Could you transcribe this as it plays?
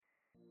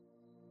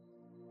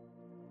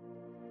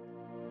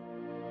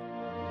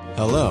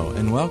Hello,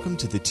 and welcome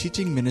to the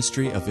teaching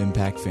ministry of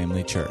Impact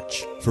Family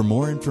Church. For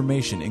more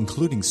information,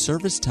 including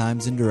service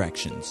times and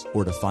directions,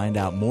 or to find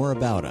out more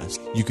about us,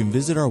 you can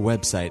visit our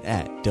website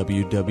at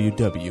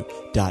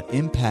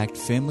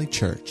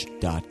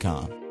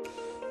www.impactfamilychurch.com.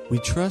 We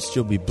trust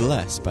you'll be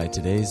blessed by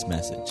today's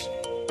message.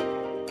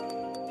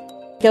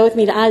 Go with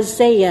me to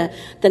Isaiah,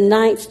 the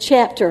 9th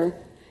chapter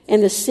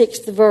and the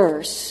 6th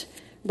verse.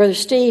 Brother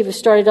Steve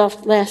started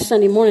off last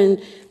Sunday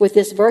morning with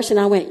this verse, and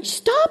I went,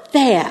 stop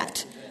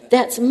that.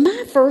 That's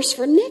my verse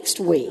for next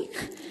week.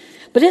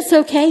 But it's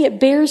okay. It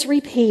bears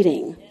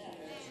repeating.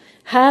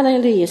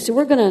 Hallelujah. So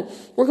we're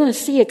gonna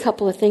see a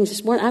couple of things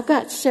this morning. I've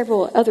got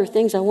several other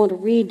things I want to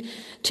read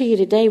to you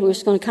today. We're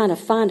just going to kind of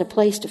find a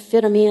place to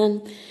fit them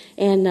in,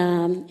 and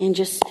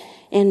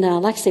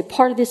like I say,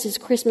 part of this is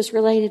Christmas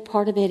related,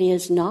 part of it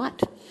is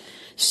not.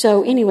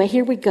 So anyway,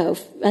 here we go.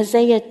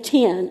 Isaiah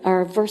 10,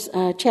 or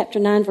chapter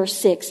 9, verse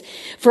 6.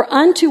 For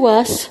unto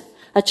us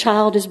a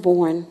child is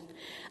born,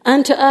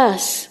 unto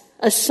us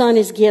a son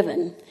is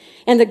given,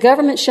 and the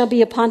government shall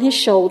be upon his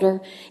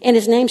shoulder, and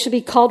his name shall be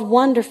called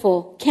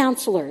Wonderful,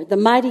 Counselor, the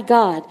Mighty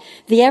God,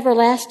 the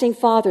Everlasting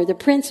Father, the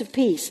Prince of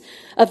Peace.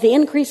 Of the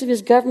increase of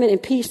his government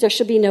and peace there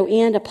shall be no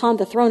end upon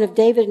the throne of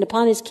David and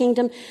upon his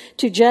kingdom,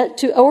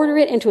 to order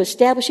it and to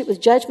establish it with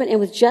judgment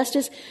and with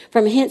justice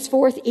from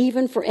henceforth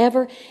even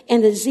forever.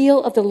 And the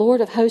zeal of the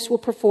Lord of hosts will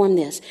perform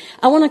this.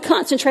 I want to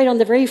concentrate on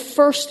the very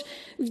first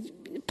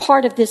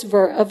part of this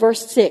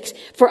verse 6.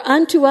 For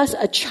unto us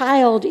a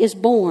child is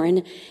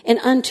born, and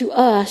unto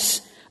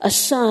us a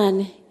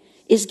son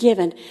is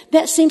given.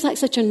 That seems like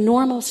such a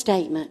normal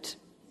statement.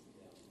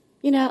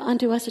 You know,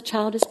 unto us a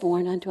child is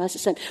born, unto us a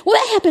son. Well,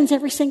 that happens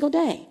every single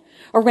day.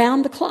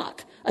 Around the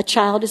clock, a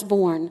child is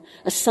born,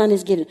 a son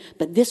is given.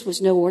 But this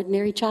was no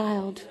ordinary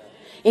child,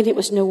 and it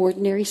was no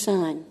ordinary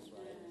son.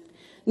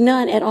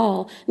 None at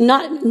all.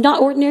 Not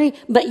ordinary,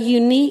 but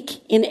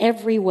unique in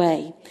every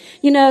way.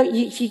 You know,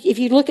 if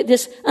you look at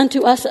this,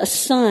 unto us a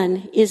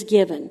son is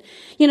given.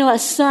 You know, a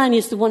son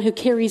is the one who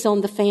carries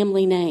on the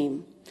family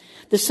name.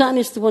 The son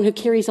is the one who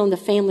carries on the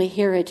family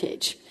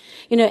heritage.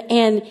 You know,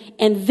 and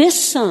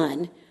this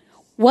son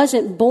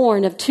wasn't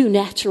born of two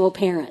natural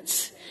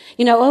parents.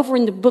 You know, over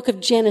in the book of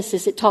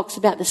Genesis, it talks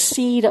about the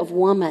seed of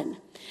woman.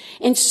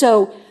 And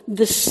so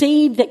the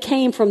seed that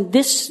came from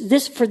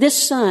this for this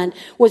son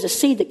was a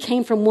seed that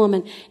came from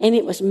woman, and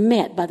it was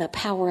met by the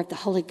power of the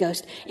Holy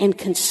Ghost, and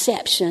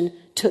conception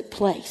took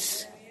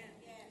place.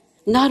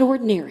 Not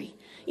ordinary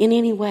in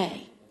any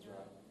way.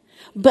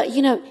 But,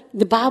 you know,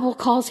 the Bible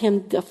calls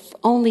him the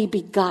only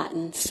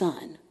begotten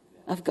Son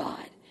of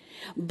God.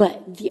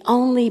 But the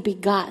only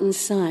begotten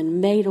Son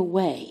made a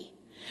way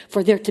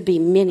for there to be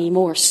many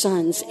more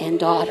sons and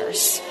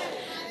daughters.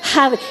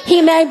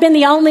 He may have been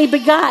the only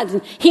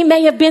begotten. He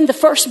may have been the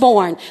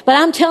firstborn. But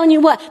I'm telling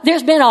you what,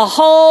 there's been a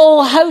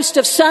whole host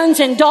of sons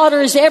and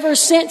daughters ever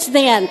since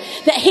then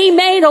that he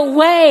made a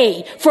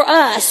way for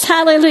us.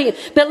 Hallelujah.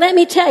 But let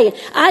me tell you,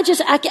 I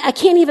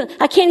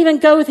can't even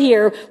go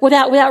here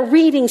without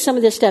reading some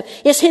of this stuff.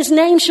 It's his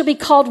name shall be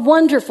called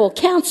Wonderful,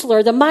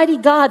 Counselor, the Mighty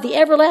God, the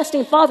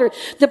Everlasting Father,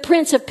 the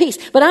Prince of Peace.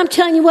 But I'm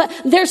telling you what,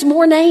 there's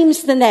more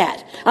names than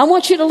that. I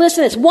want you to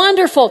listen to this.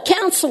 Wonderful,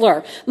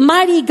 Counselor,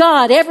 Mighty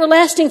God,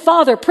 Everlasting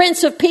Father,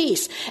 Prince of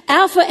Peace,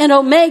 Alpha and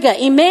Omega,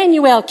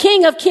 Emmanuel,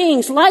 King of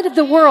Kings, Light of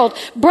the World,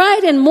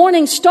 Bright and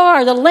Morning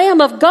Star, the Lamb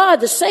of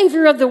God, the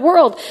Savior of the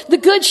world, the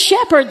Good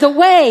Shepherd, the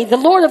Way, the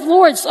Lord of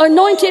Lords,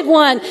 Anointed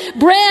One,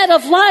 Bread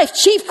of Life,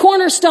 Chief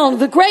Cornerstone,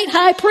 the Great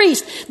High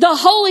Priest, the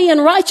Holy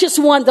and Righteous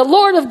One, the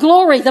Lord of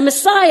Glory, the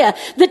Messiah,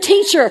 the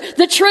Teacher,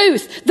 the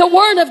Truth, the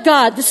Word of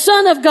God, the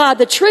Son of God,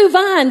 the True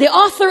Vine, the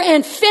Author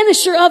and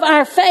Finisher of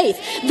our faith,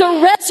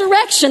 the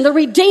Resurrection, the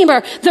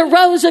Redeemer, the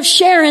Rose of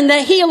Sharon, the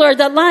Healer,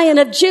 the Lion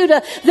of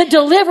Judah, the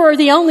Deliverer,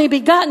 the only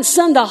begotten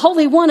Son, the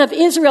Holy One of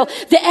Israel,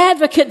 the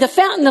Advocate, the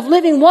Fountain of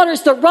Living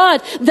Waters, the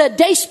Rod, the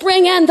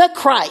Dayspring, and the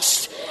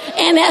Christ.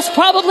 And that's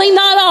probably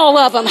not all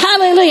of them.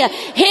 Hallelujah.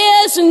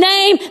 His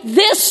name,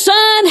 this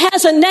Son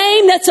has a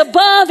name that's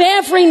above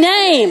every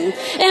name.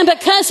 And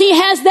because he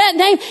has that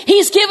name,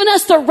 he's given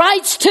us the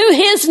rights to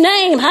his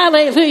name.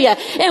 Hallelujah.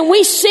 And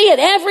we see it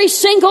every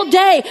single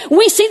day.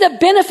 We see the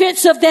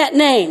benefits of that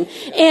name.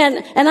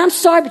 And I'm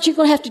sorry, but you're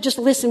going to have to just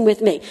listen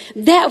with me.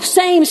 That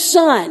same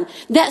Son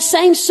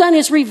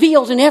is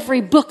revealed in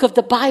every book of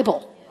the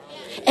Bible.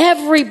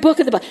 Every book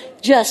of the Bible.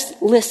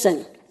 Just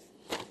listen.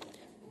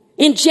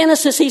 In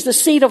Genesis, he's the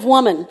seed of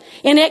woman.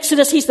 In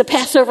Exodus, he's the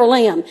Passover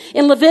lamb.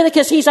 In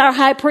Leviticus, he's our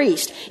high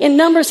priest. In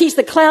Numbers, he's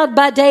the cloud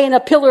by day and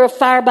a pillar of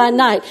fire by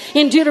night.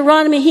 In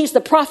Deuteronomy, he's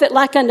the prophet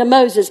like unto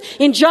Moses.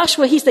 In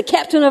Joshua, he's the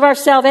captain of our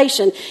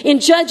salvation. In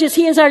Judges,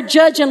 he is our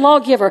judge and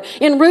lawgiver.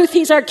 In Ruth,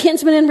 he's our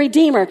kinsman and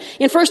redeemer.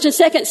 In 1st and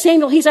 2nd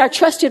Samuel, he's our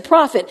trusted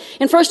prophet.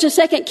 In 1st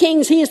and 2nd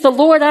Kings, he is the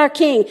Lord our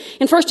king.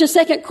 In 1st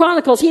and 2nd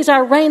Chronicles, he's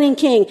our reigning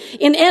king.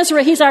 In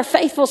Ezra, he's our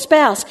faithful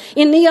spouse.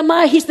 In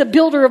Nehemiah, he's the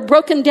builder of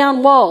broken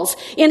down walls.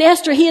 Chronicles. In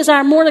Esther, he is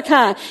our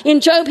Mordecai. In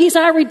Job, he's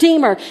our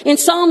Redeemer. In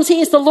Psalms,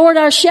 he is the Lord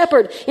our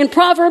shepherd. In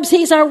Proverbs,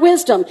 he's our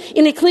wisdom.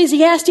 In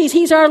Ecclesiastes,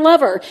 he's our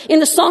lover. In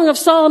the Song of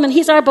Solomon,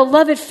 he's our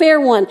beloved fair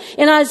one.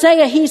 In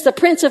Isaiah, he's the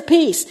Prince of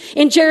Peace.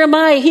 In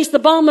Jeremiah, he's the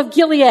balm of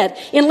Gilead.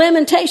 In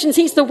Lamentations,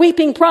 he's the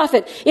weeping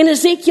prophet. In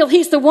Ezekiel,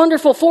 he's the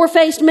wonderful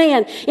four-faced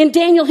man. In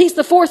Daniel, he's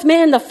the fourth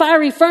man in the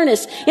fiery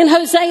furnace. In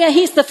Hosea,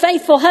 he's the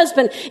faithful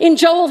husband. In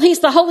Joel, he's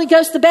the Holy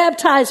Ghost, the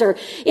baptizer.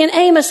 In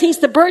Amos, he's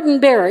the burden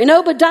bearer. In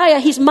Obadiah,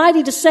 he's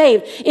mighty to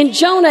save. In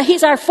Jonah,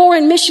 he's our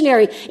foreign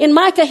missionary. In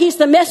Micah, he's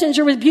the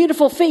messenger with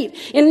beautiful feet.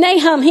 In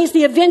Nahum, he's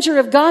the avenger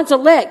of God's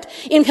elect.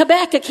 In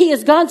Habakkuk, he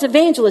is God's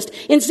evangelist.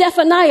 In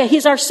Zephaniah,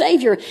 he's our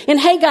savior. In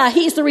Haggai,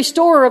 he's the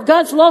restorer of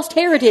God's lost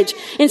heritage.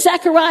 In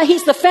Zechariah,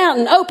 he's the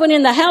fountain open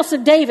in the house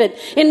of David.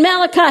 In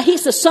Malachi,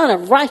 he's the son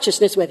of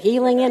righteousness with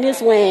healing in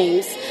his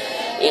wings.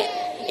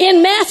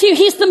 In Matthew,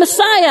 he's the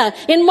Messiah.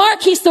 In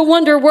Mark, he's the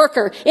wonder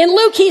worker. In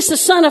Luke, he's the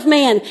Son of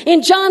Man.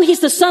 In John, he's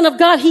the Son of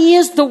God. He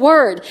is the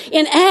Word.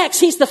 In Acts,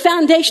 he's the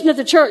foundation of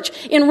the church.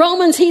 In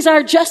Romans, he's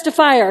our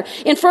justifier.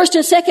 In 1st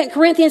and 2nd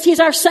Corinthians, he's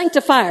our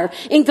sanctifier.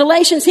 In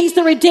Galatians, he's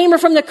the Redeemer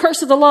from the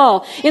curse of the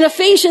law. In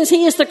Ephesians,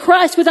 he is the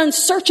Christ with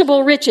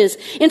unsearchable riches.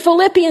 In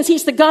Philippians,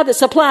 he's the God that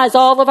supplies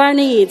all of our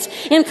needs.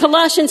 In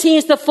Colossians, he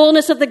is the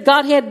fullness of the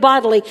Godhead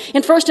bodily.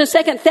 In 1st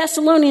and 2nd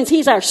Thessalonians,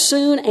 he's our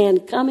soon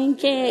and coming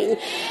King.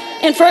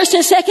 In 1st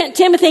and 2nd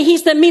Timothy,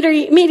 he's the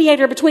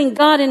mediator between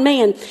God and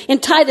man. In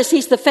Titus,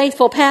 he's the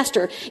faithful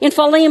pastor. In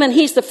Philemon,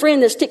 he's the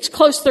friend that sticks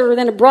closer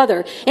than a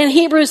brother. In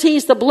Hebrews,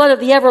 he's the blood of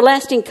the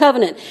everlasting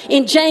covenant.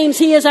 In James,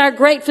 he is our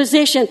great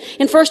physician.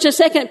 In 1st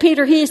and 2nd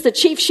Peter, he is the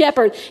chief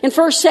shepherd. In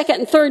 1st, 2nd,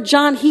 and 3rd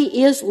John,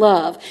 he is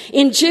love.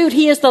 In Jude,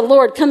 he is the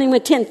Lord coming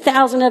with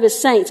 10,000 of his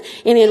saints.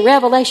 And in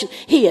Revelation,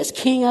 he is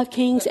King of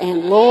kings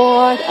and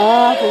Lord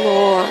of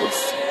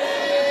lords.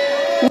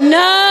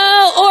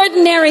 No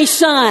ordinary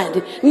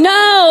son,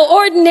 no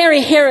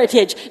ordinary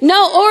heritage,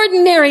 no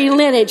ordinary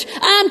lineage.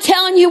 I'm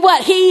telling you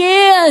what, he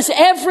is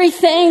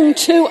everything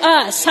to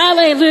us.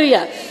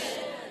 Hallelujah.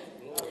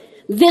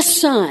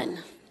 This son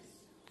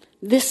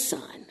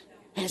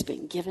has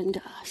been given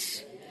to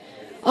us.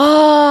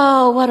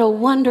 Oh, what a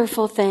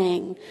wonderful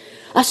thing.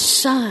 A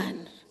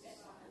son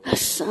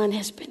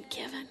has been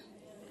given.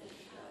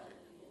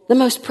 The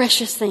most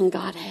precious thing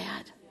God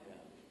had,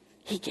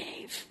 he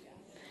gave.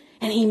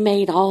 And he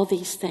made all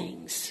these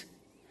things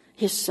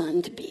his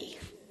son to be.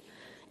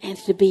 And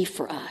to be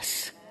for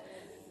us.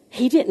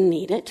 He didn't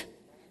need it.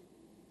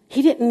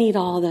 He didn't need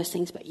all those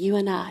things, but you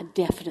and I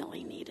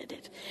definitely needed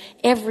it.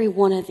 Every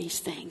one of these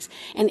things.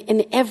 And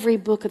in every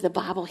book of the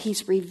Bible,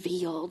 he's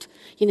revealed,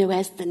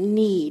 as the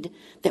need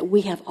that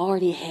we have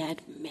already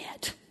had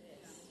met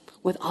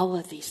with all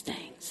of these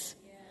things.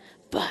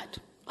 But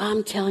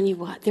I'm telling you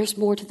what, there's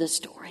more to the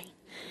story.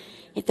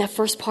 That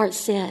first part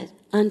said,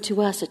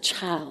 unto us a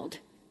child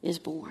is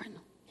born.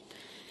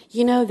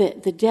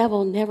 That the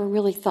devil never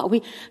really thought.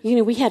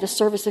 We had a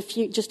service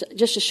just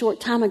a short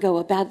time ago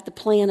about the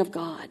plan of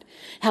God,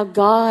 how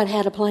God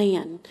had a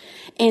plan,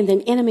 and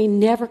the enemy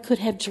never could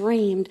have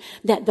dreamed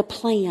that the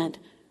plan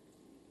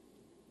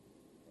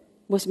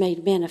was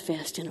made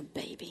manifest in a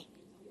baby.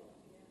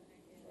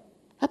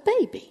 A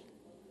baby,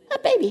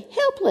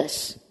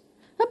 helpless,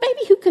 a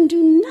baby who can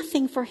do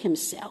nothing for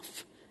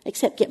himself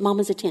except get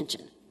mama's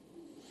attention.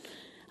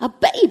 A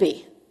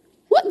baby.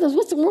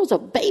 What's the world's a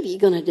baby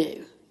going to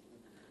do?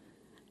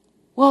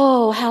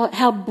 Whoa,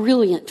 how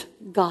brilliant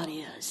God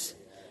is.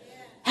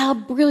 How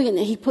brilliant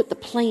that he put the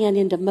plan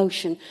into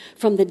motion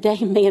from the day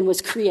man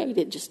was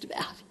created, just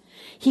about.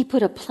 He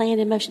put a plan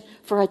in motion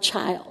for a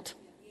child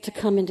to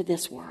come into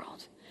this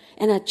world.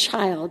 And a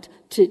child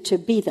to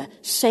be the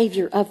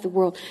Savior of the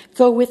world.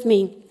 Go with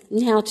me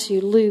now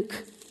to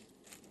Luke.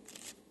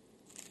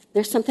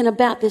 There's something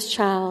about this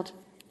child.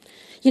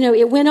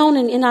 It went on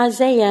in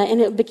Isaiah, and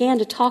it began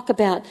to talk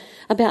about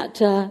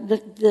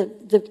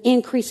the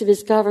increase of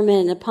his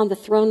government upon the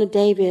throne of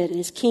David and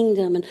his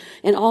kingdom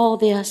and all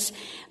this.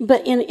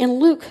 But in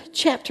Luke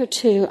chapter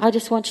 2, I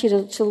just want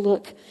you to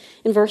look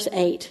in verse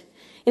 8.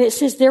 And it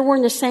says, there were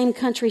in the same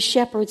country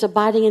shepherds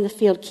abiding in the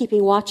field,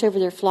 keeping watch over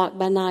their flock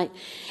by night.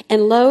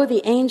 And lo,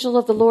 the angel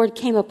of the Lord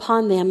came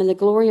upon them, and the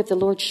glory of the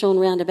Lord shone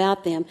round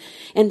about them,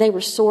 and they were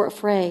sore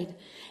afraid.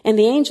 And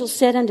the angel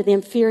said unto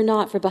them, fear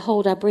not, for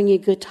behold, I bring you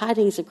good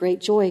tidings of great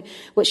joy,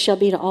 which shall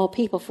be to all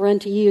people. For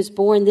unto you is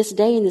born this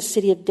day in the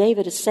city of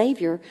David a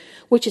Savior,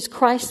 which is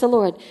Christ the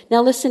Lord.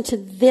 Now listen to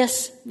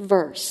this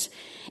verse.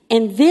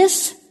 And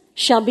this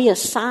shall be a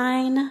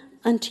sign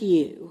unto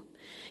you.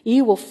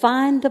 You will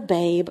find the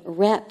babe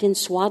wrapped in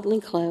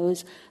swaddling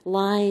clothes,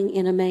 lying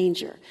in a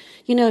manger.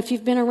 If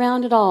you've been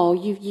around at all,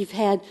 you've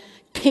had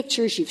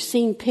pictures, you've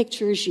seen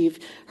pictures, you've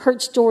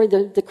heard story,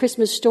 the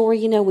Christmas story,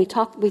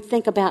 we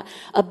think about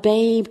a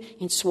babe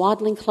in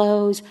swaddling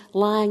clothes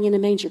lying in a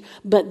manger,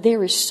 but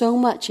there is so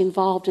much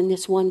involved in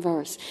this one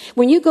verse.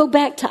 When you go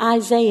back to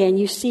Isaiah and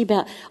you see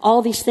about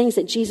all these things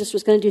that Jesus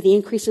was going to do, the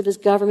increase of his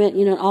government,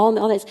 all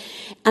that,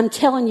 I'm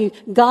telling you,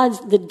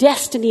 the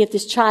destiny of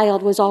this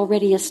child was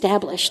already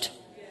established.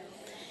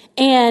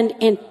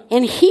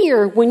 And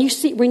here, when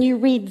you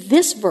read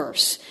this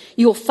verse,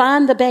 you'll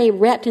find the babe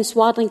wrapped in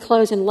swaddling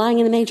clothes and lying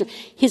in the manger.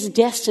 His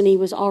destiny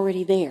was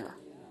already there.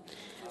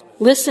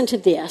 Listen to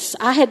this.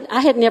 I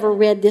had never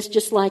read this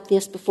just like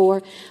this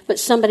before, but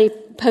somebody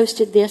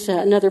posted this,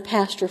 another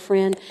pastor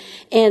friend,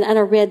 and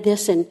I read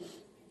this, and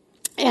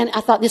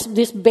I thought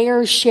this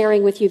bears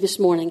sharing with you this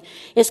morning.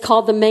 It's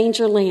called the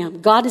manger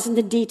lamb. God is in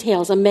the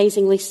details,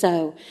 amazingly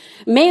so.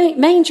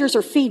 Mangers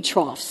are feed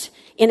troughs.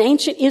 In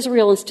ancient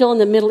Israel and still in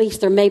the Middle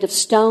East, they're made of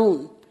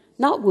stone,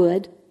 not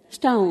wood,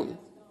 stone.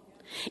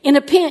 In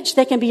a pinch,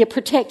 they can be a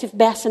protective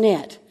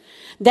bassinet.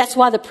 That's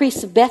why the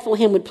priests of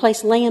Bethlehem would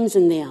place lambs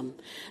in them.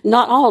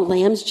 Not all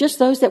lambs, just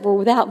those that were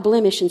without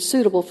blemish and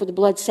suitable for the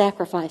blood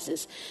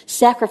sacrifices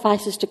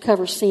to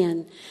cover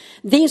sin.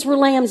 These were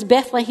lambs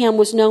Bethlehem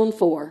was known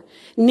for.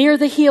 Near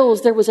the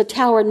hills there was a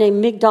tower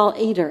named Migdal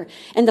Eder,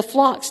 and the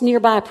flocks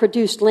nearby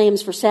produced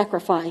lambs for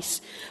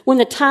sacrifice. When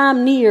the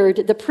time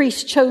neared, the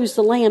priests chose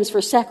the lambs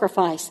for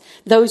sacrifice,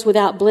 those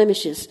without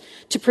blemishes.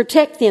 To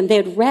protect them,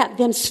 they would wrap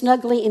them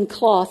snugly in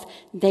cloth.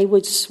 They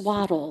would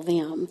swaddle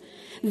them.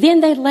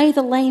 Then they'd lay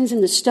the lambs in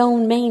the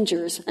stone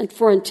mangers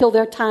until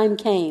their time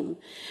came.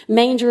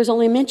 Manger is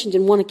only mentioned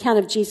in one account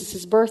of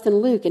Jesus' birth in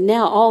Luke, and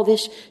now all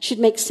this should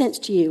make sense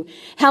to you.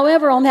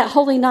 However, on that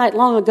holy night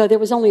long ago, there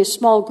was only a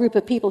small group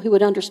of people who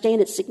would understand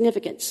its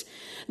significance.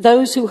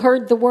 Those who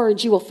heard the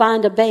words, "You will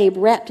find a babe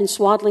wrapped in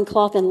swaddling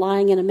cloth and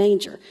lying in a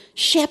manger."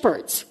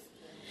 Shepherds.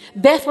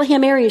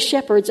 Bethlehem area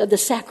shepherds of the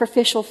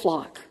sacrificial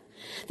flock.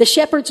 The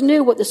shepherds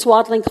knew what the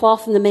swaddling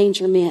cloth and the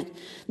manger meant.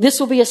 "This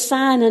will be a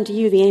sign unto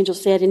you," the angel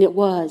said, and it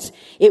was.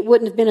 It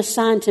wouldn't have been a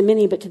sign to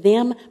many, but to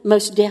them,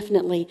 most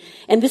definitely.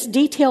 And this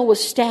detail was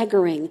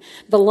staggering.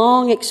 The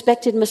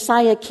long-expected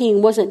Messiah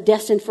king wasn't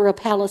destined for a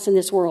palace in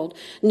this world.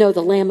 No,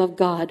 the Lamb of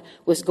God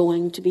was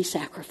going to be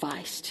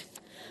sacrificed.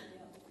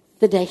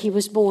 The day he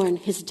was born,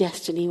 his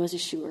destiny was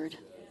assured.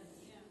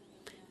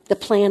 The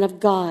plan of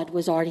God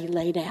was already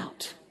laid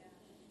out.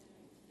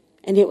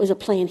 And it was a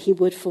plan he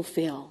would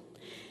fulfill.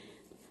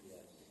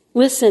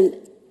 Listen,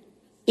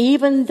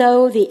 even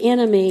though the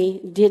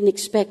enemy didn't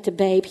expect a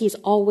babe, he's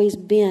always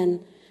been,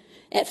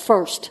 at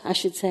first, I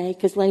should say,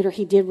 because later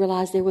he did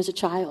realize there was a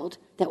child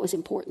that was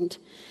important.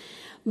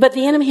 But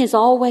the enemy has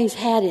always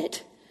had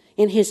it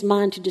in his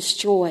mind to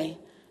destroy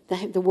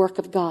the work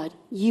of God.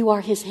 You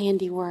are his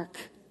handiwork.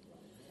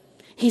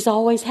 He's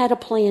always had a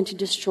plan to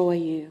destroy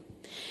you.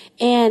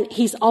 And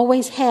he's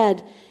always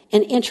had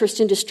an interest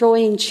in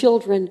destroying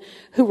children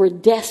who were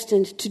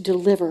destined to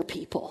deliver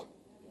people.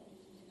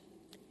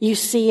 You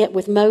see it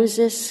with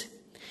Moses.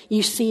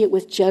 You see it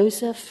with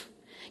Joseph.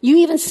 You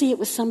even see it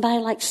with somebody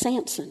like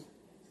Samson.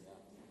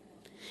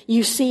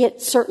 You see it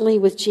certainly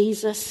with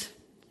Jesus.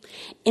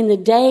 In the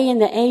day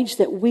and the age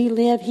that we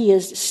live, he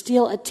is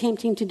still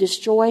attempting to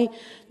destroy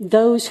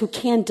those who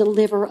can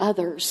deliver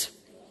others.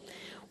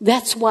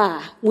 That's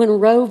why when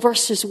Roe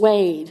versus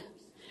Wade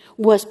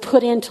was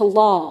put into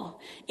law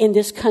in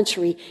this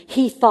country,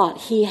 he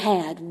thought he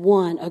had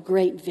won a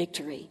great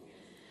victory.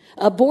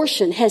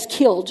 Abortion has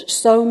killed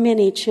so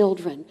many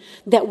children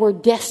that were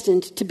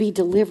destined to be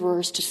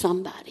deliverers to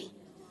somebody.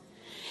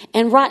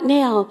 And right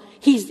now,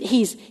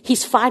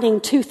 he's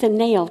fighting tooth and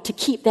nail to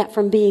keep that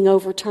from being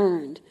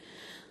overturned.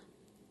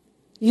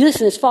 You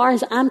listen, as far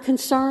as I'm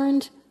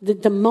concerned,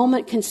 the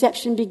moment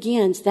conception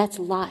begins, that's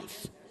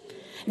life.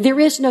 There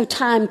is no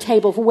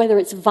timetable for whether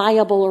it's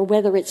viable or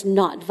whether it's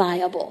not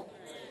viable.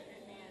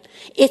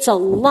 It's a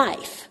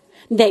life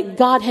that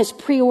God has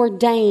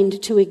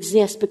preordained to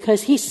exist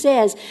because he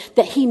says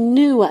that he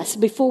knew us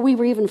before we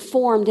were even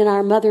formed in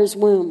our mother's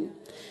womb.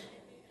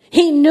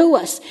 He knew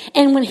us.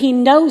 And when he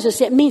knows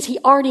us, it means he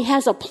already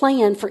has a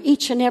plan for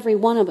each and every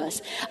one of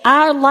us.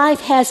 Our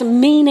life has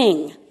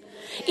meaning.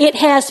 It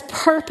has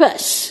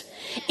purpose.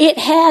 It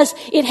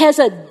has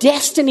a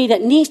destiny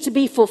that needs to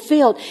be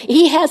fulfilled.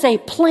 He has a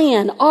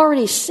plan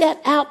already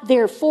set out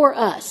there for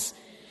us.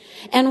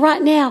 And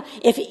right now,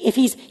 if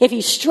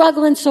he's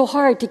struggling so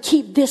hard to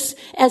keep this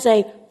as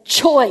a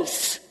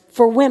choice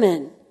for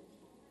women,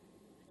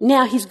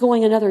 now he's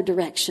going another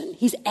direction.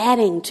 He's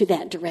adding to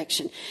that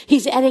direction.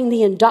 He's adding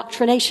the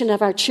indoctrination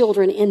of our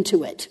children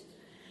into it.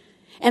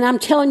 And I'm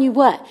telling you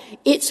what,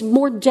 it's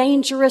more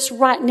dangerous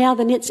right now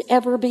than it's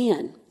ever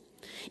been.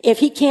 If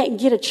he can't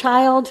get a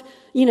child,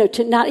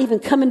 to not even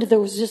come into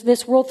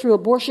this world through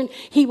abortion,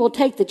 he will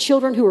take the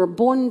children who are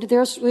born into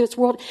this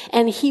world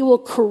and he will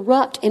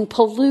corrupt and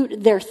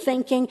pollute their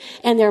thinking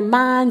and their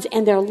minds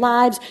and their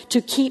lives to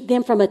keep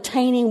them from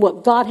attaining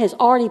what God has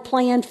already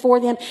planned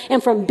for them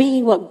and from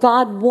being what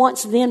God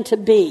wants them to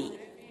be.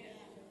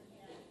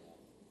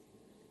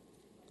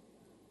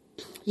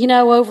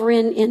 Over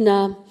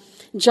in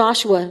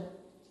Joshua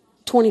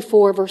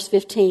 24, verse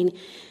 15,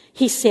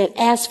 he said,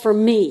 "As for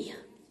me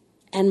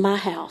and my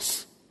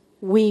house,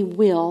 we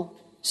will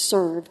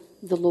serve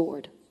the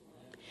Lord."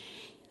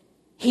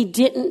 He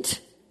didn't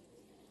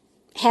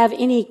have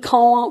any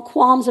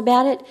qualms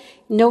about it,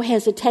 no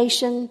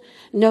hesitation,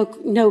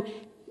 no,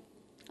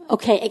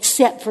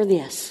 except for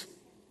this.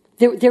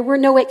 There were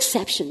no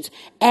exceptions.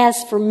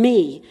 As for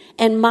me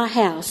and my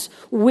house,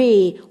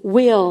 we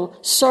will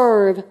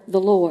serve the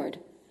Lord.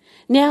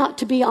 Now,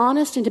 to be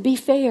honest and to be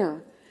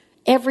fair,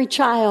 every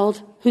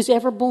child who's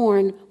ever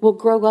born will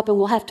grow up and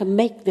will have to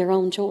make their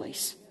own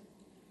choice.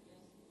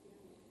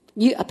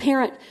 A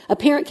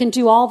parent can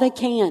do all they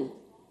can,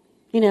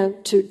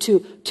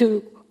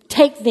 to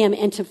take them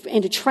and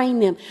to train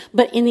them.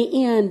 But in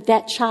the end,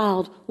 that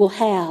child will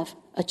have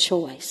a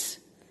choice.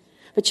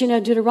 But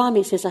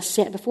Deuteronomy says, I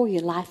set before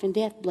you life and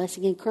death,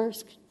 blessing and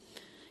curse.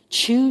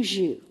 Choose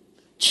you.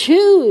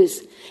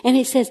 Choose. And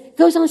he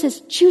goes on and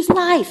says, choose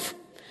life.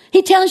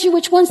 He tells you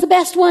which one's the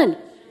best one.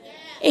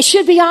 It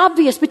should be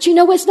obvious, but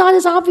it's not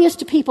as obvious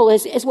to people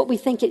as what we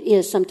think it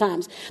is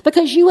sometimes.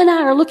 Because you and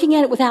I are looking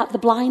at it without the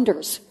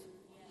blinders.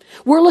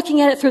 We're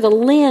looking at it through the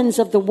lens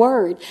of the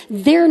Word.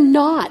 They're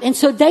not. And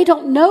so they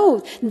don't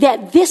know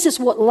that this is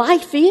what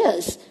life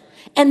is.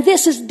 And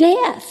this is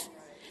death.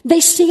 They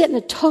see it in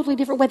a totally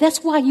different way.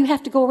 That's why you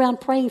have to go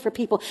around praying for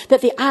people, that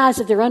the eyes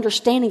of their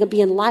understanding will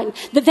be enlightened,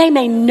 that they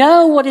may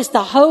know what is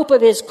the hope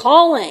of His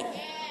calling.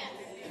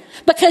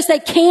 Because they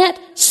can't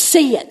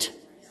see it.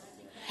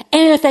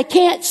 And if they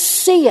can't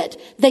see it,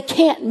 they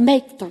can't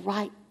make the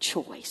right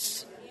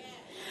choice.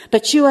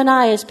 But you and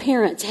I as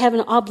parents have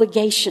an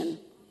obligation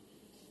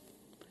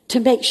to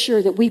make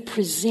sure that we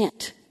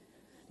present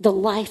the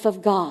life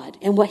of God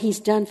and what He's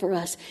done for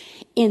us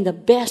in the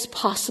best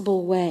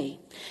possible way.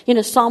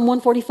 Psalm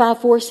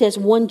 145:4 says,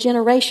 one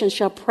generation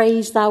shall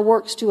praise thy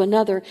works to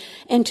another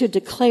and to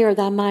declare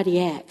thy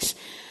mighty acts.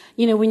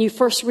 When you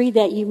first read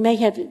that, you may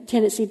have a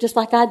tendency, just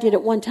like I did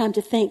at one time,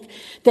 to think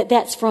that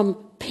that's from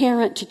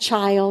parent to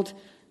child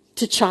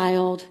to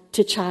child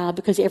to child,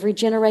 because every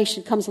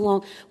generation comes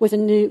along with a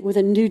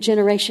new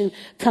generation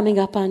coming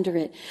up under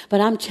it.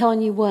 But I'm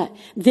telling you what,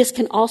 this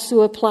can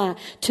also apply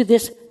to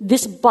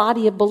this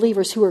body of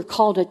believers who are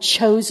called a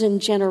chosen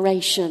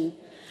generation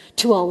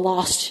to a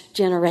lost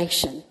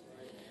generation.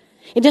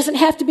 It doesn't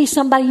have to be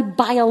somebody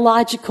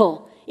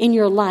biological in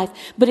your life,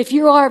 but if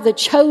you are the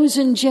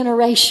chosen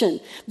generation,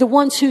 the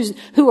ones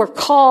who are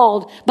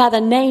called by the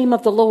name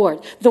of the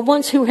Lord, the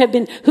ones who've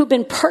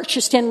been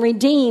purchased and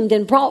redeemed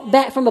and brought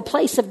back from a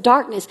place of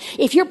darkness,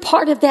 if you're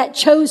part of that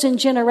chosen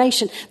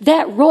generation,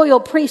 that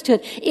royal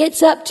priesthood,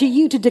 it's up to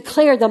you to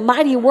declare the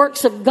mighty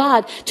works of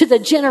God to the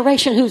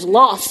generation who's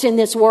lost in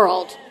this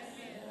world.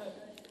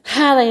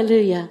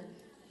 Hallelujah.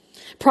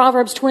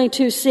 Proverbs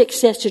 22:6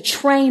 says to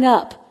train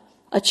up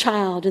a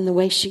child in the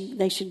way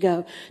they should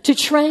go. To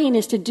train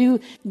is to do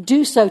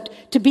so,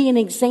 to be an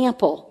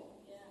example.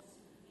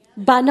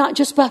 By not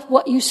just by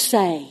what you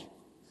say,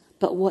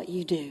 but what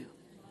you do.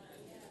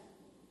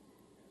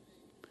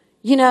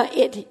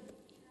 It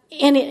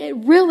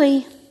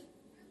really,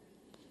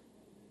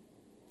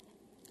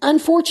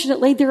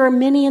 unfortunately, there are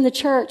many in the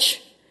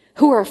church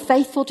who are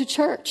faithful to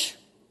church,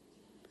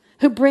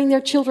 who bring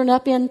their children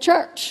up in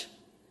church.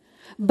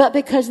 But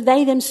because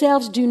they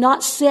themselves do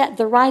not set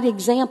the right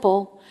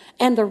example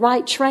and the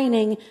right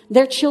training,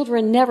 their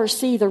children never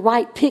see the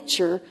right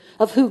picture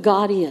of who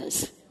God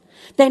is.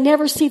 They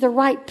never see the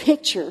right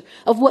picture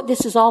of what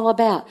this is all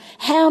about.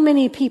 How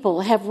many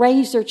people have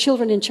raised their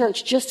children in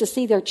church just to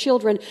see their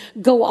children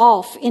go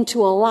off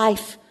into a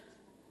life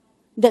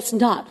that's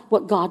not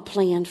what God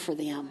planned for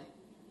them?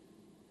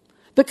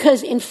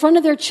 Because in front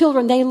of their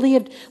children, they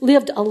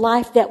lived a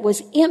life that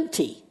was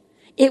empty.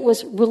 It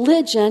was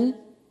religion.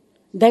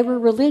 They were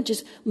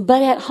religious,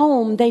 but at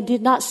home, they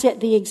did not set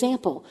the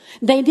example.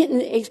 They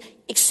didn't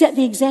set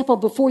the example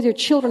before their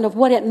children of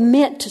what it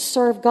meant to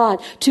serve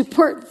God, to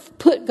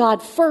put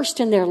God first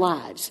in their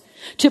lives,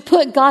 to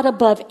put God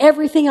above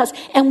everything else,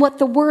 and what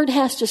the Word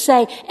has to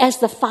say as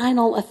the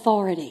final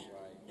authority.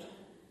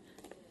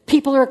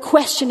 People are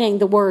questioning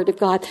the Word of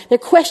God. They're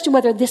questioning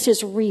whether this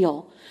is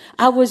real.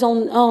 I was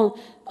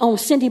on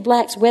Cindy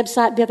Black's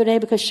website the other day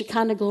because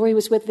Shekinah Glory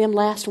was with them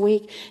last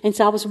week. And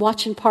so I was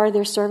watching part of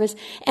their service.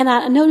 And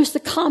I noticed the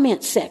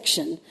comment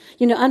section,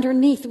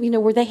 underneath,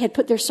 where they had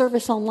put their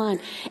service online.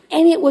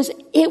 And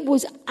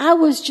I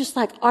was just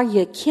like, are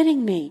you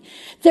kidding me?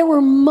 There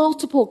were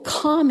multiple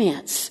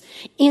comments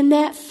in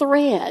that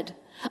thread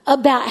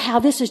about how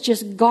this is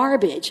just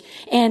garbage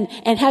and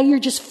how you're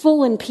just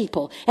fooling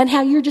people and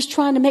how you're just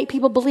trying to make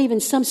people believe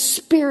in some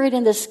spirit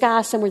in the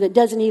sky somewhere that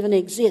doesn't even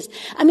exist.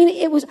 I mean,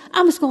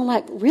 I was going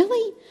like,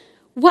 really?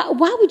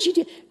 Why would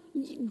you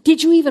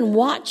did you even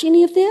watch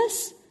any of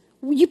this?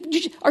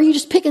 Are you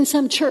just picking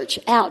some church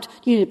out,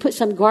 to put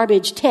some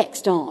garbage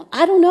text on?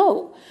 I don't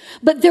know.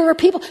 But there are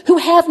people who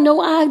have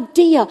no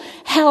idea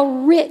how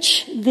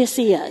rich this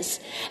is,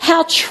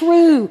 how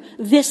true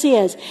this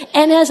is.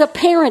 And as a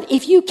parent,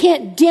 if you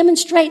can't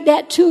demonstrate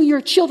that to your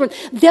children,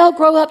 they'll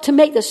grow up to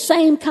make the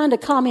same kind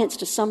of comments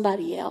to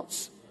somebody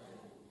else.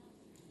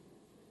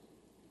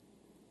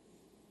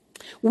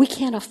 We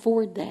can't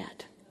afford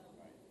that.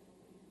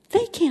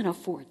 They can't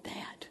afford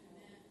that.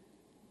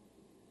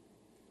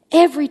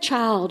 Every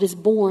child is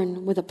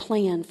born with a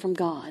plan from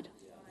God.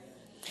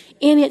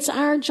 And it's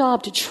our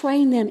job to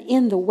train them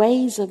in the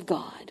ways of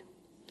God.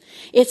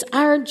 It's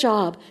our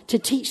job to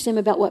teach them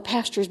about what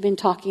Pastor's been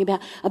talking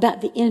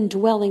about the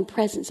indwelling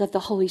presence of the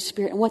Holy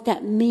Spirit and what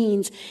that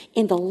means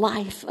in the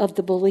life of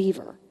the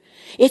believer.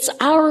 It's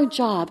our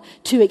job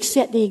to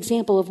accept the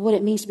example of what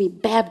it means to be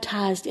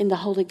baptized in the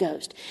Holy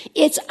Ghost.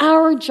 It's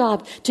our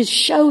job to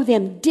show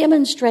them,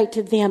 demonstrate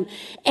to them,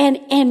 and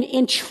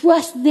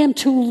entrust them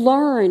to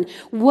learn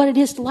what it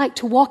is like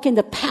to walk in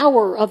the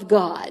power of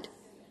God.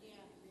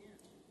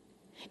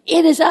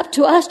 It is up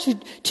to us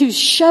to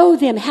show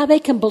them how they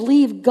can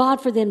believe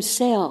God for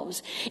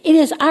themselves. It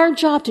is our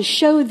job to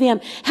show them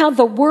how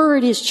the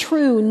Word is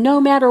true no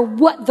matter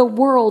what the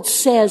world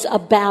says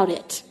about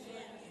it.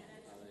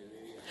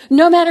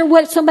 No matter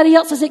what somebody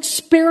else's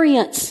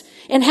experience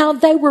and how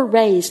they were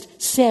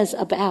raised says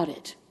about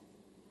it.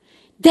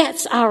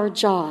 That's our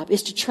job,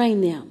 is to train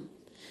them.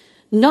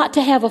 Not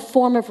to have a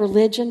form of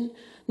religion,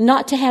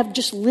 not to have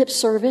just lip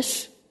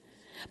service,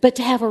 but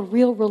to have a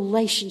real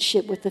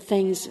relationship with the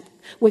things,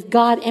 with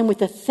God and with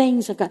the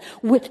things of God.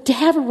 To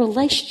have a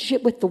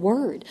relationship with the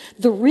Word,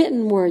 the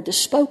written Word, the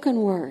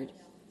spoken Word.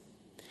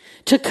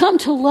 To come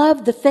to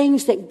love the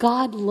things that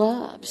God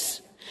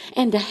loves.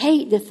 And to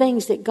hate the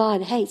things that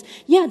God hates.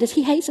 Yeah, does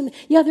he hate something?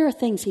 Yeah, there are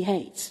things he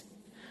hates.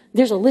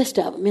 There's a list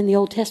of them in the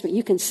Old Testament.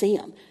 You can see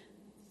them.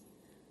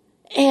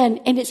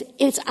 And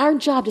it's our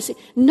job to see,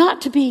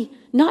 not to be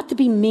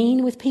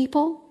mean with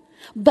people,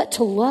 but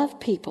to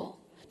love people.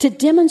 To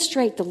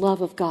demonstrate the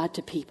love of God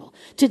to people.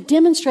 To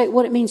demonstrate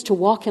what it means to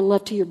walk in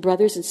love to your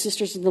brothers and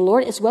sisters in the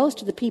Lord, as well as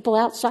to the people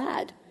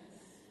outside.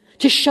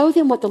 To show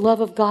them what the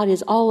love of God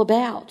is all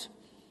about.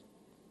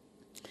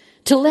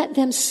 To let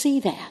them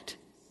see that.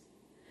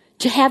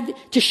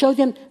 To show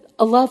them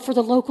a love for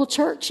the local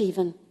church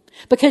even.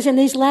 Because in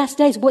these last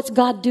days, what's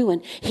God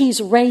doing?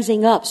 He's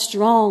raising up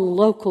strong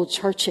local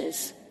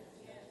churches.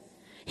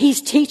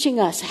 He's teaching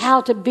us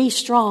how to be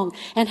strong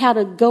and how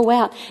to go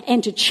out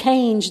and to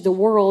change the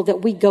world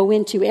that we go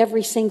into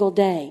every single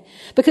day.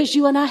 Because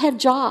you and I have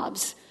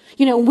jobs.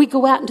 You know, we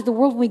go out into the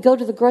world when we go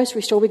to the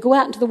grocery store. We go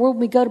out into the world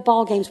when we go to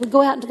ball games. We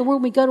go out into the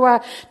world when we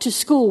go to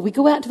school. We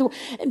go out into the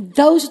world.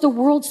 Those are the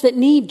worlds that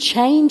need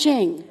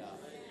changing.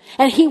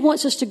 And he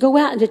wants us to go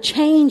out and to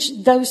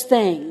change those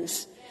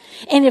things.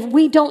 And if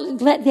we don't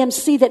let them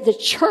see that the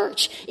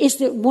church is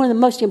one of the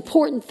most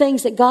important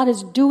things that God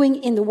is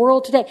doing in the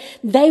world today,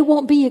 they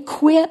won't be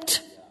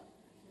equipped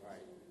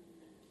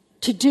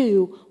to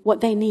do what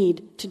they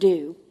need to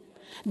do.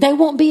 They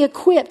won't be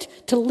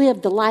equipped to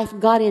live the life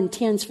God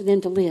intends for them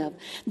to live.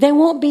 They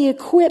won't be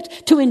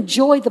equipped to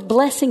enjoy the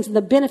blessings and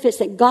the benefits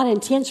that God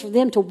intends for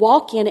them to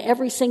walk in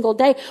every single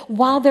day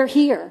while they're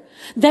here.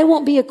 They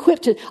won't be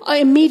equipped to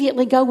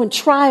immediately go when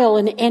trial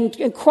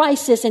and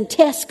crisis and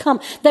tests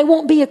come. They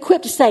won't be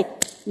equipped to say,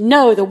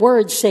 no, the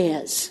Word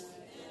says.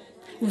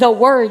 The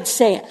Word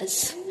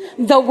says.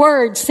 The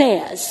Word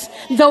says.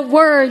 The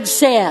Word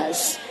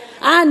says.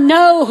 I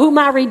know who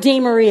my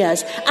Redeemer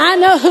is. I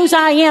know whose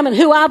I am and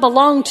who I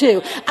belong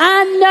to.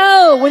 I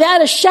know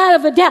without a shadow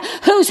of a doubt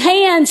whose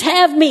hands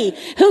have me,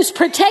 who's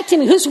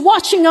protecting me, who's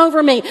watching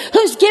over me,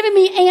 who's giving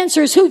me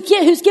answers,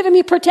 who's giving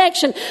me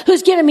protection,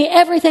 who's giving me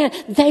everything.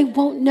 They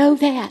won't know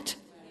that.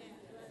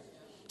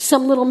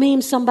 Some little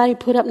meme somebody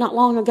put up not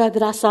long ago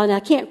that I saw, and I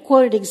can't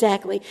quote it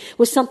exactly,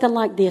 was something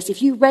like this.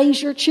 If you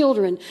raise your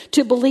children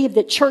to believe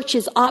that church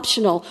is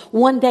optional,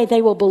 one day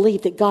they will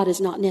believe that God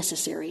is not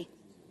necessary.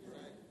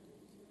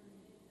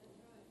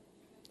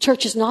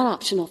 Church is not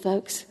optional,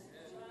 folks.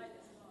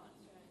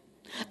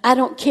 I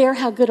don't care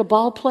how good a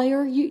ball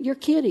player your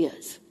kid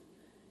is.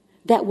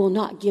 That will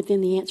not give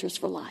them the answers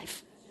for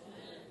life.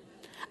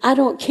 I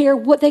don't care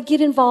what they get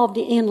involved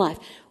in life.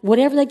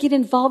 Whatever they get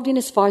involved in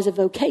as far as a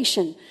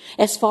vocation,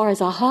 as far as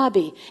a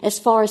hobby, as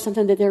far as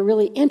something that they're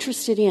really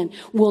interested in,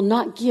 will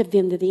not give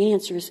them the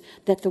answers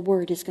that the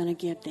Word is going to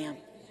give them.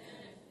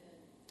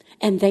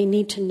 And they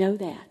need to know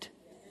that.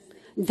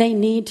 They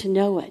need to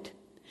know it.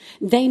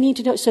 They need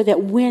to know so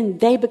that when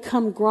they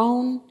become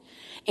grown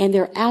and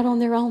they're out on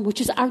their own, which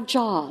is our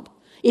job,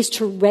 is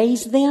to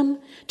raise them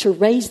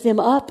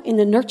up in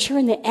the nurture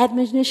and the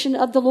admonition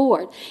of the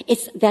Lord.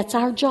 That's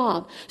our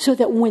job. So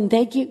that when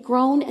they get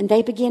grown and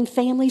they begin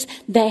families,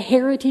 the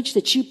heritage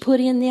that you put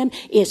in them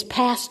is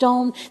passed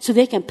on so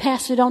they can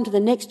pass it on to the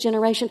next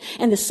generation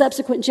and the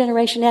subsequent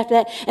generation after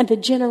that and the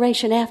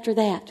generation after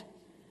that.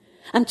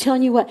 I'm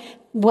telling you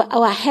what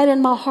I had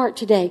in my heart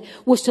today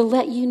was to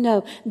let you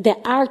know that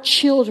our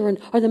children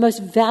are the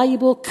most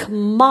valuable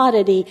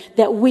commodity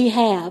that we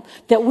have,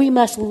 that we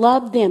must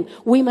love them,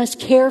 we must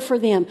care for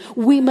them,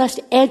 we must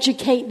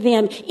educate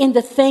them in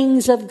the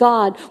things of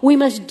God. We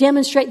must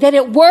demonstrate that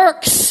it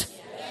works,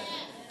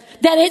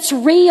 that it's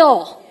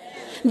real,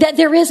 that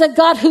there is a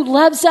God who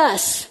loves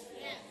us.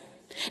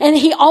 And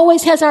He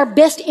always has our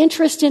best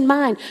interest in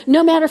mind,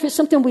 no matter if it's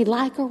something we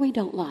like or we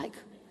don't like.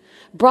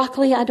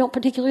 Broccoli I don't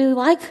particularly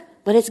like,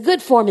 but it's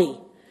good for me.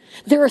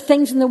 There are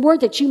things in the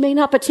Word that you may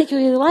not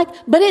particularly like,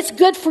 but it's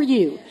good for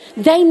you.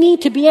 They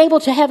need to be able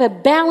to have a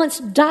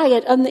balanced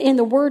diet in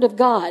the Word of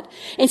God.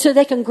 And so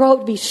they can grow up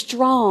to be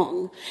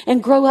strong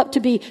and grow up to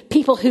be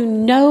people who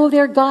know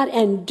their God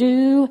and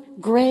do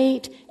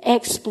great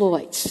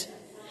exploits.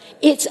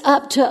 It's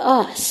up to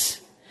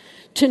us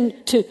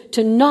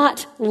to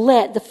not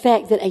let the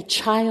fact that a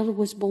child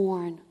was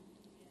born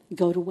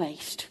go to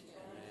waste.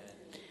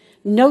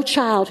 No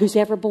child who's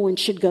ever born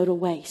should go to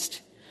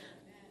waste.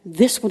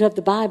 This one of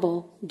the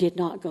Bible did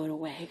not go to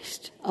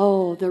waste.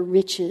 Oh, the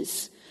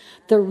riches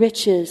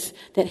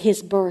that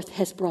his birth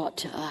has brought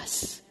to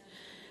us.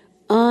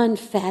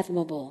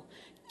 Unfathomable,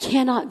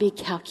 cannot be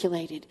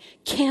calculated,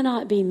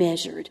 cannot be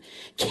measured,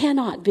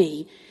 cannot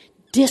be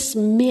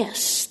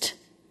dismissed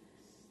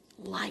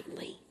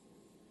lightly.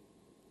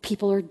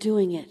 People are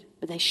doing it,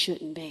 but they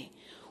shouldn't be.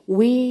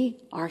 We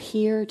are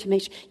here to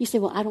make sure. You say,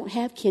 well, I don't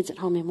have kids at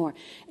home anymore.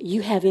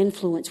 You have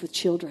influence with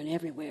children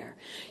everywhere.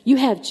 You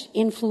have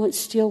influence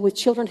still with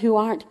children who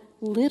aren't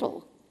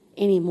little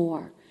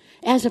anymore.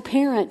 As a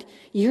parent,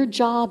 your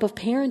job of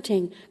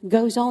parenting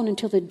goes on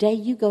until the day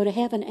you go to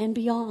heaven and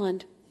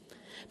beyond.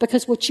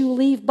 Because what you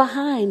leave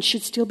behind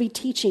should still be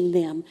teaching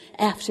them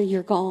after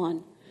you're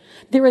gone.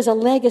 There is a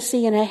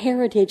legacy and a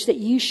heritage that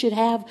you should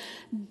have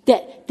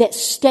that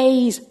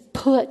stays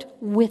put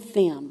with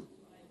them.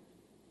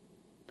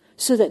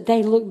 So that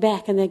they look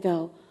back and they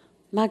go,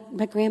 my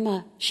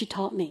grandma, she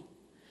taught me.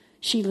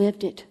 She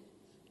lived it.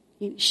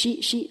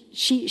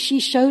 She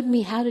showed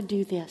me how to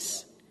do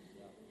this.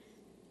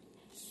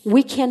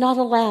 We cannot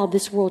allow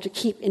this world to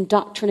keep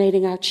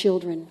indoctrinating our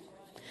children.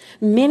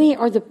 Many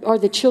are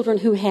the children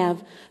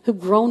who've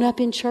grown up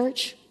in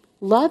church,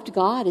 loved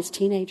God as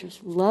teenagers,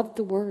 loved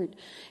the Word,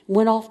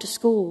 went off to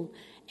school,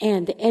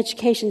 and the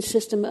education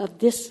system of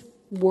this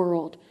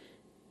world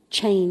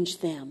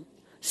changed them.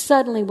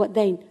 Suddenly what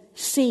they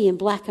see in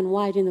black and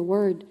white in the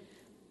Word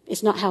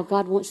is not how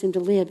God wants them to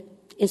live,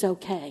 is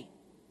okay.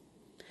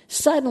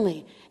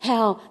 Suddenly,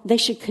 how they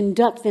should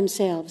conduct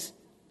themselves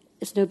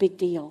is no big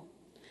deal.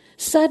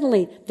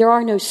 Suddenly, there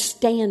are no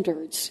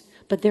standards,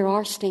 but there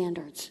are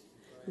standards.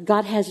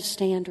 God has a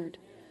standard.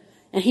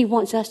 And He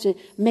wants us to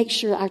make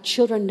sure our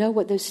children know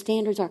what those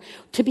standards are.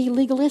 To be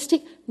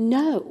legalistic?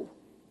 No.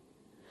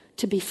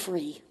 To be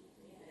free.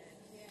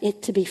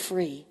 To be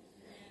free.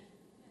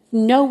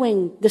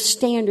 Knowing the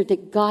standard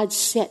that God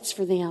sets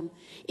for them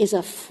is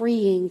a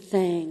freeing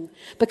thing,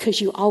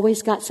 because you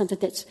always got something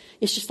it's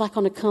just like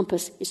on a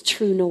compass, it's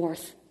true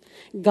north.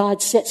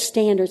 God sets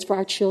standards for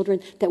our children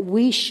that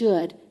we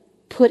should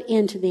put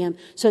into them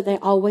so they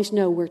always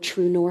know where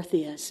true north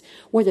is.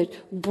 Where they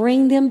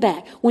bring them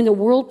back. When the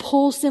world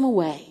pulls them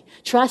away,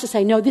 tries to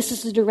say, no, this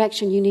is the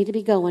direction you need to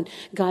be going.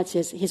 God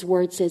says, His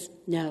Word says,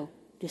 no,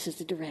 this is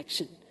the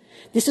direction.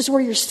 This is where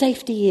your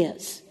safety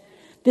is.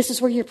 This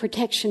is where your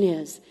protection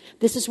is.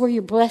 This is where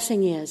your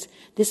blessing is.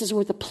 This is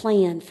where the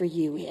plan for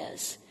you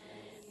is.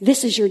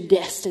 This is your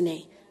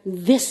destiny.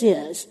 This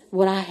is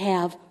what I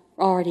have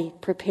already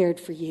prepared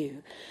for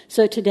you.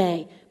 So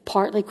today,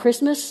 partly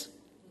Christmas,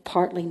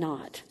 partly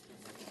not.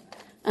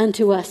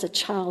 Unto us a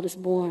child is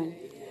born.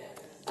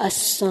 A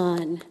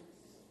son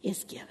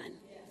is given.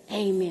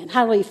 Amen.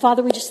 Hallelujah.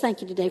 Father, we just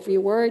thank you today for your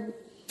Word.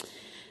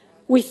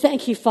 We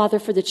thank you, Father,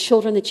 for the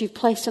children that you've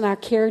placed in our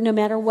care, no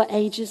matter what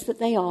ages that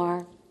they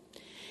are.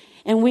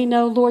 And we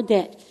know, Lord,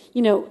 that,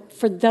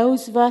 for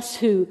those of us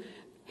who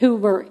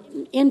were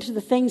into the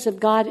things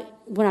of God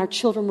when our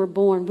children were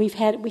born, we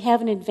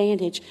have an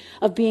advantage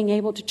of being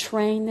able to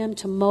train them,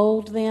 to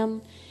mold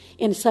them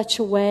in such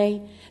a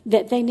way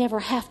that they never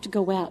have to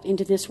go out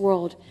into this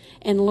world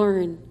and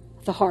learn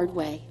the hard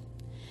way.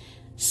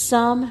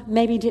 Some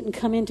maybe didn't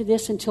come into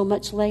this until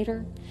much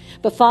later.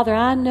 But Father,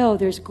 I know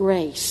there's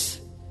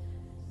grace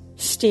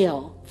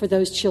still for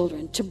those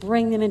children to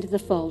bring them into the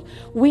fold.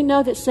 We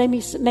know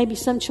that maybe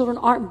some children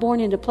aren't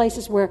born into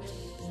places where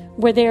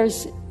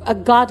there's a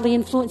godly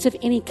influence of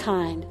any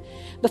kind.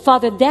 But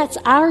Father, that's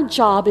our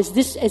job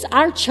as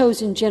our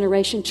chosen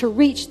generation, to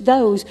reach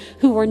those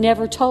who were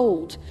never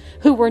told,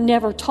 who were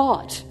never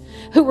taught,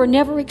 who were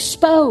never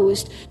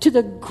exposed to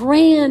the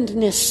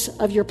grandness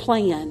of your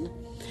plan,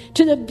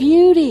 to the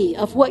beauty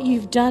of what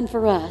you've done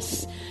for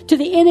us, to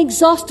the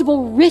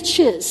inexhaustible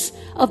riches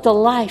of the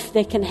life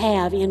they can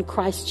have in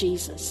Christ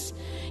Jesus.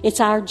 It's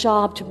our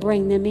job to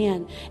bring them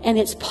in, and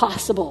it's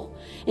possible.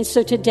 And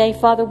so today,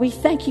 Father, we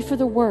thank you for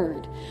the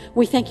Word.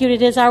 We thank you that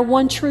it is our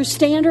one true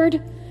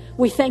standard.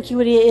 We thank you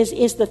it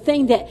is the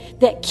thing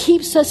that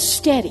keeps us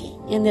steady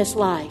in this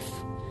life,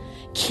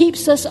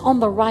 keeps us on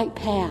the right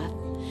path,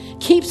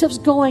 keeps us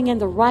going in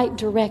the right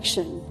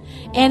direction,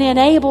 and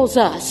enables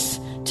us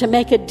to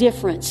make a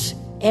difference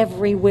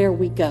everywhere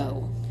we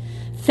go.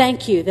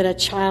 Thank you that a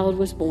child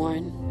was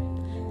born.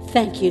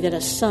 Thank you that a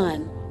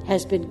son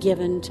has been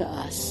given to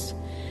us.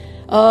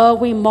 Oh,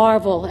 we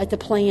marvel at the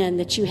plan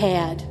that you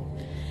had.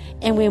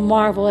 And we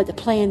marvel at the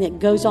plan that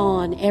goes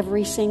on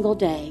every single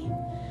day.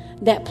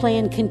 That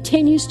plan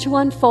continues to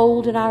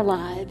unfold in our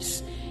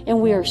lives.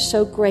 And we are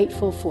so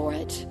grateful for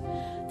it.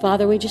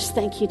 Father, we just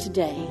thank you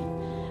today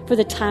for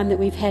the time that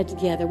we've had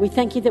together. We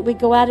thank you that we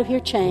go out of here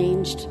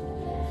changed.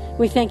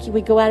 We thank you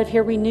we go out of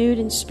here renewed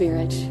in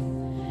spirit.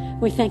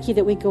 We thank you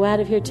that we go out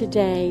of here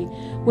today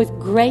with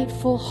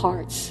grateful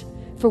hearts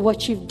for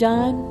what you've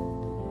done,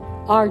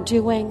 are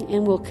doing,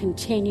 and will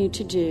continue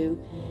to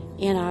do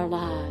in our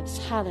lives.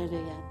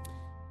 Hallelujah.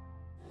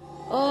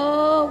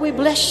 Oh, we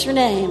bless your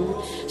name.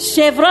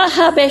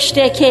 Sevraha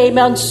beshteke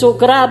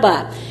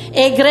mansugraba.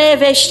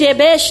 Egreveshte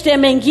beshte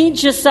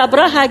mengija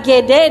sabraha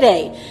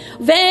gedere.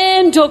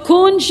 Vendo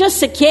kunja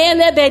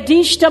sekele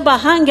bedishta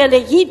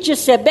bahangele hija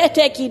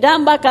sebete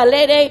kidamba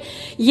kalere.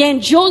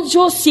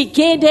 Yenjojo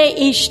sikede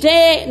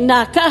ishte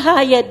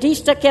nakaha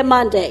yedista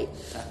kemande.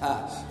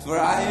 For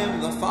I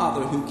am the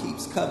Father who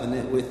keeps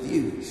covenant with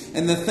you.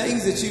 And the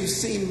things that you've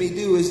seen me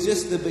do is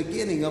just the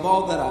beginning of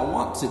all that I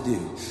want to do.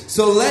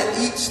 So let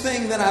each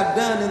thing that I've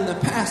done in the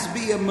past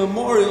be a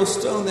memorial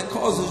stone that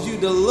causes you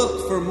to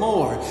look for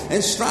more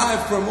and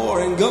strive for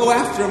more and go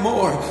after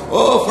more.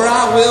 Oh, for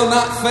I will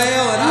not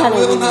fail and I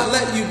will not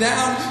let you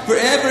down. For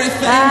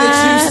everything that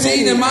you've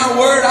seen in my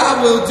word,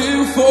 I will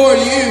do for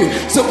you.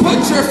 So put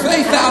your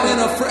faith out in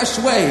a fresh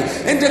way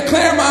and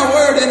declare my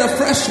word in a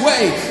fresh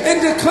way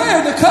and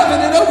declare the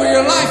covenant over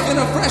your life in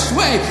a fresh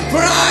way. For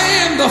I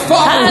am the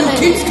Father who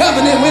keeps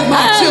covenant with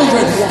my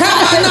children.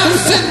 Have I not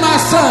sent my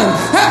Son?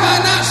 Have I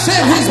not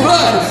shed his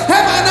blood?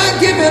 Have I not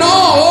given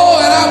all?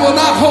 Oh, and I will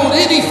not hold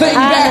anything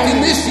back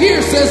in this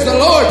year, says the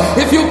Lord,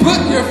 if you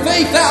put your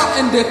faith out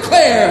and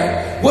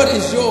declare what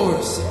is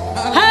yours.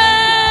 Hallelujah.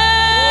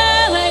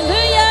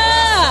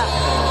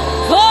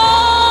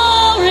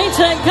 Glory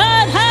to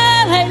God.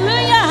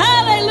 Hallelujah.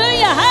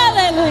 Hallelujah.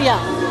 Hallelujah.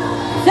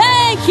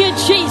 Thank you,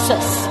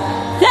 Jesus.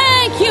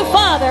 Thank you,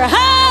 Father.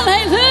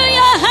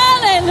 Hallelujah,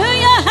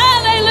 hallelujah,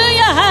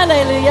 hallelujah,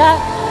 hallelujah.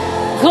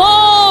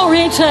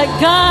 Glory to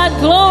God,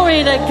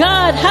 glory to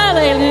God,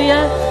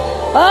 hallelujah.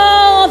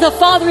 Oh, the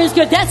Father is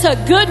good. That's a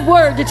good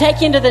word to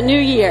take into the new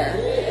year.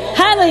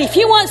 Hallelujah. If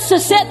you want to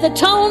set the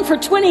tone for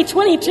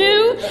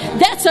 2022,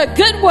 that's a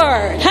good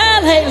word.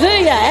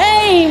 Hallelujah.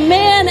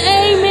 Amen,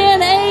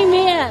 amen,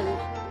 amen.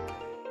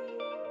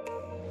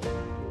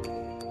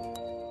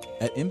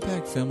 At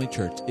Impact Family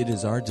Church, it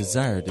is our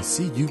desire to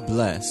see you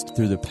blessed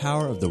through the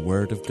power of the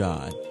Word of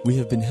God. We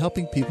have been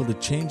helping people to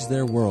change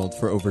their world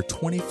for over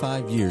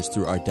 25 years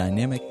through our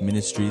dynamic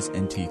ministries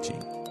and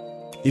teaching.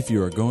 If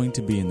you are going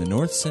to be in the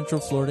North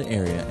Central Florida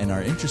area and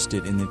are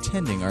interested in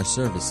attending our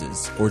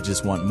services or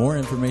just want more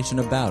information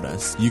about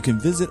us, you can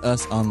visit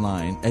us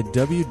online at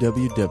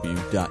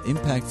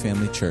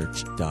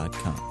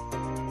www.impactfamilychurch.com.